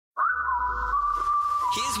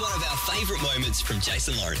Here's one of our favourite moments from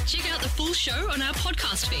Jason Lauren. Check out the full show on our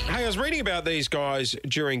podcast feed. Hey, I was reading about these guys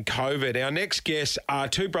during COVID. Our next guests are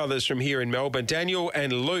two brothers from here in Melbourne. Daniel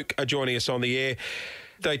and Luke are joining us on the air.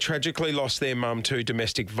 They tragically lost their mum to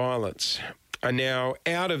domestic violence. And now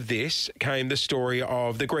out of this came the story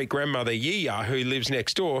of the Greek grandmother, Yiayia, who lives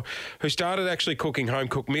next door, who started actually cooking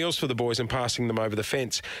home-cooked meals for the boys and passing them over the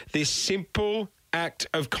fence. This simple act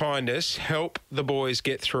of kindness helped the boys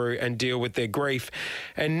get through and deal with their grief.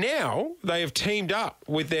 And now they have teamed up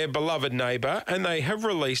with their beloved neighbour and they have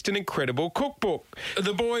released an incredible cookbook.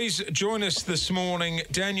 The boys join us this morning.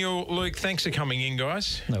 Daniel, Luke, thanks for coming in,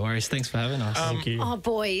 guys. No worries. Thanks for having us. Thank you. Oh,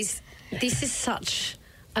 boys, this is such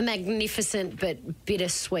a magnificent but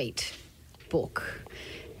bittersweet book.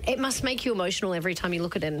 It must make you emotional every time you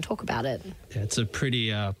look at it and talk about it. Yeah, it's a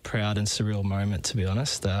pretty proud and surreal moment, to be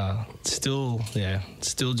honest. Still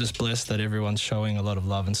just blessed that everyone's showing a lot of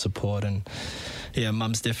love and support. And, yeah,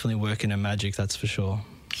 Mum's definitely working her magic, that's for sure.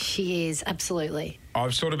 She is, absolutely.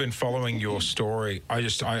 I've sort of been following your story. I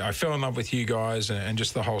fell in love with you guys and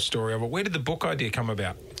just the whole story of it. Where did the book idea come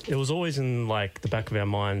about? It was always in like the back of our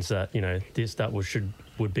minds that, you know,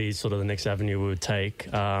 would be sort of the next avenue we would take.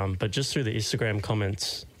 But just through the Instagram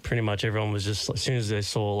comments, pretty much everyone was just, as soon as they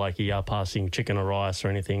saw like Yiayia passing chicken or rice or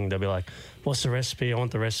anything, they'll be like, what's the recipe? I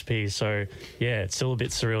want the recipe. So, yeah, it's still a bit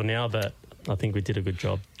surreal now, but I think we did a good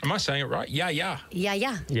job. Am I saying it right? Yiayia.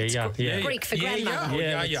 Yeah. Yeah. Greek for grandmother.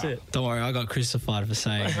 Yeah, that's it. Don't worry, I got crucified for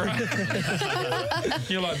saying it.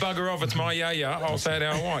 You're like, bugger off, it's my Yiayia. I'll say it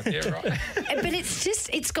how I want. Yeah, right. But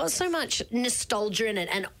it's got so much nostalgia in it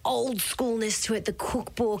and old schoolness to it, the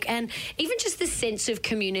cookbook, and even just the sense of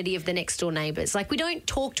community of the next door neighbours. Like, we don't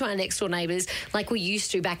talk to our next door neighbours like we used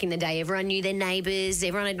to back in the day. Everyone knew their neighbours,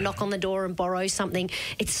 everyone would knock on the door and borrow something.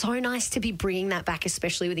 It's so nice to be bringing that back,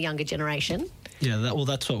 especially with the younger generation. Yeah,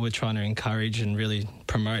 that's what we're trying to encourage and really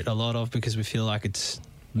promote a lot of, because we feel like it's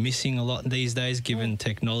missing a lot these days given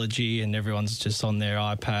technology and everyone's just on their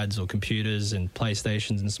iPads or computers and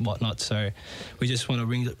PlayStations and whatnot. So we just want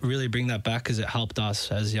to really bring that back because it helped us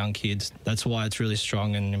as young kids. That's why it's really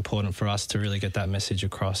strong and important for us to really get that message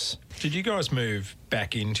across. Did you guys move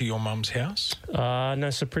back into your mum's house? No,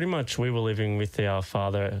 so pretty much we were living with our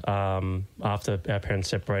father after our parents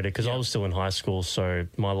separated, because I was still in high school, so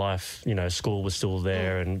my life, you know, school was still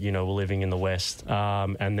there and, you know, we're living in the West.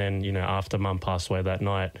 And then, you know, after Mum passed away that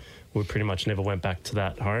night, we pretty much never went back to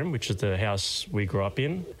that home, which is the house we grew up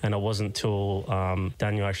in. And it wasn't till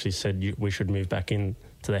Daniel actually said we should move back in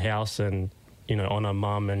to the house and, you know, honour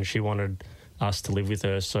Mum, and she wanted us to live with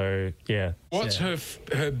her, so yeah. What's her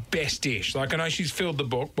best dish? Like, I know she's filled the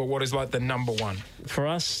book, but what is like the number one? For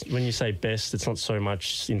us, when you say best, it's not so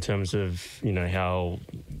much in terms of, you know, how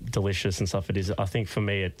delicious and stuff it is. I think for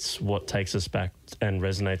me, it's what takes us back and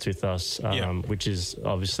resonates with us, which is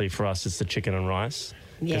obviously for us, it's the chicken and rice,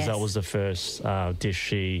 because that was the first dish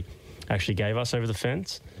she actually gave us over the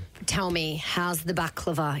fence. Tell me, how's the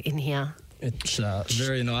baklava in here? It's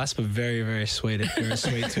very nice, but very, very sweet. Very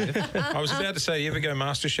sweet tooth. I was about to say, you ever go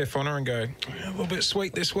MasterChef on her and go, a little bit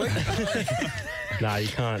sweet this week? No, you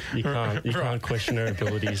can't question her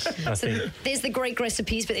abilities, I think. There's the Greek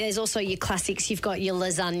recipes, but there's also your classics. You've got your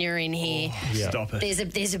lasagna in here. Stop it.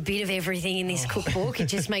 There's a bit of everything in this cookbook. It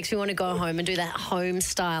just makes me want to go home and do that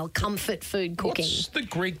home-style comfort food cooking. What's the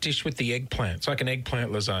Greek dish with the eggplant? It's like an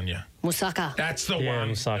eggplant lasagna. Moussaka. That's the one.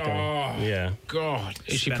 Moussaka. Oh, yeah. God.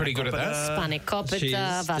 Is she pretty good at that?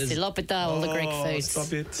 Spanakopita, Vasilopita, all the Greek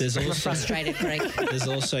foods. There's also Frustrated Greek. There's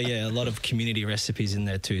also, a lot of community recipes in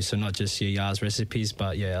there too. So not just Yiayya's recipes,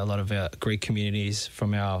 but, a lot of our Greek communities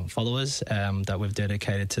from our followers that we've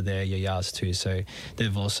dedicated to their Yiayya's too. So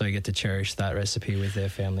they've also get to cherish that recipe with their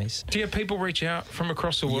families. Do you have people reach out from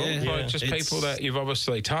across the world? Just people that you've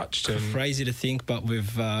obviously touched? And crazy to think, but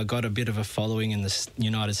we've got a bit of a following in the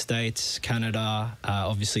United States, Canada,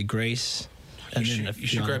 obviously Greece. You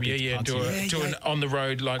should grab Yiayia and do an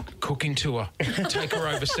on-the-road, like, cooking tour. Take her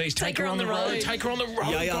overseas. Take her on the road. Take her on the road,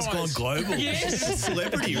 Yiayya's gone global. Yes. She's a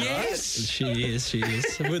celebrity, right? She is.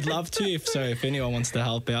 We'd love to. If anyone wants to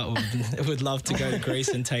help out, we'd love to go to Greece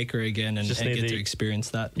and take her again and get to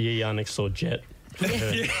experience that. Yiayia next door jet.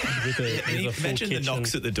 Imagine the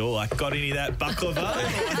knocks at the door, like, got any of that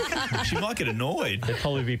baklava? She might get annoyed. There'd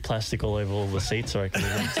probably be plastic all over all the seats, I reckon.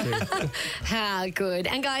 How good.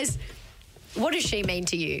 And guys, what does she mean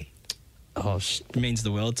to you? Oh, she means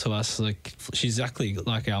the world to us. Like, she's exactly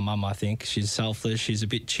like our mum, I think. She's selfless, she's a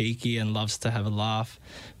bit cheeky and loves to have a laugh,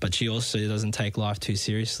 but she also doesn't take life too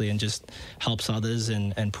seriously and just helps others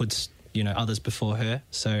and puts others before her.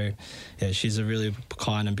 So, yeah, she's a really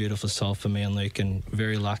kind and beautiful soul for me and Luke, and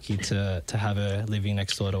very lucky to have her living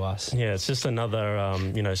next door to us. Yeah, it's just another,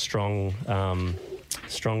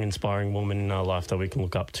 strong, inspiring woman in our life that we can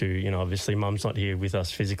look up to. Obviously, Mum's not here with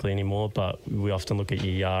us physically anymore, but we often look at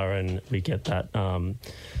Yiayia and we get that,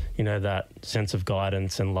 that sense of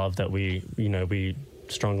guidance and love that we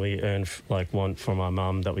strongly want from our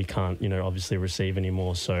mum that we can't, obviously receive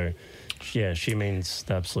anymore. So, yeah, she means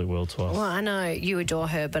the absolute world to us. Well, I know you adore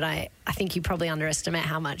her, but I think you probably underestimate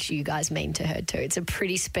how much you guys mean to her too. It's a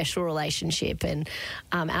pretty special relationship, and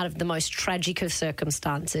out of the most tragic of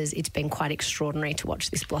circumstances, it's been quite extraordinary to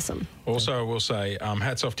watch this blossom. Also, I will say,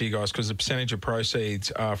 hats off to you guys, because the percentage of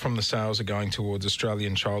proceeds from the sales are going towards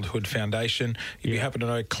Australian Childhood Foundation. If you happen to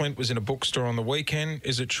know, Clint was in a bookstore on the weekend.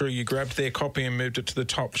 Is it true you grabbed their copy and moved it to the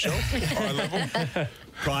top shelf, eye level?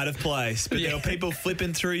 Pride of place. But there were people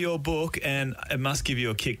flipping through your book, and it must give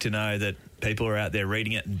you a kick to know that people are out there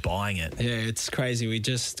reading it and buying it. Yeah, it's crazy. We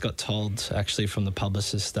just got told, actually, from the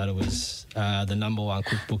publicist that it was the number one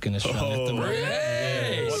cookbook in Australia at the moment.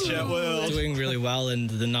 Really? Watch that world. Doing really well, and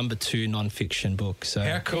the number 2 non-fiction book. So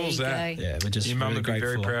How cool is that? Go. yeah, we're just Your mum really would be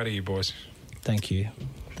very grateful. proud of you, boys. Thank you.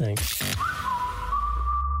 Thanks.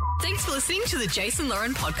 Thanks for listening to the Jason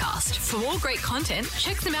Lauren podcast. For more great content,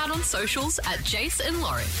 check them out on socials at Jason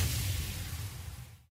Lauren.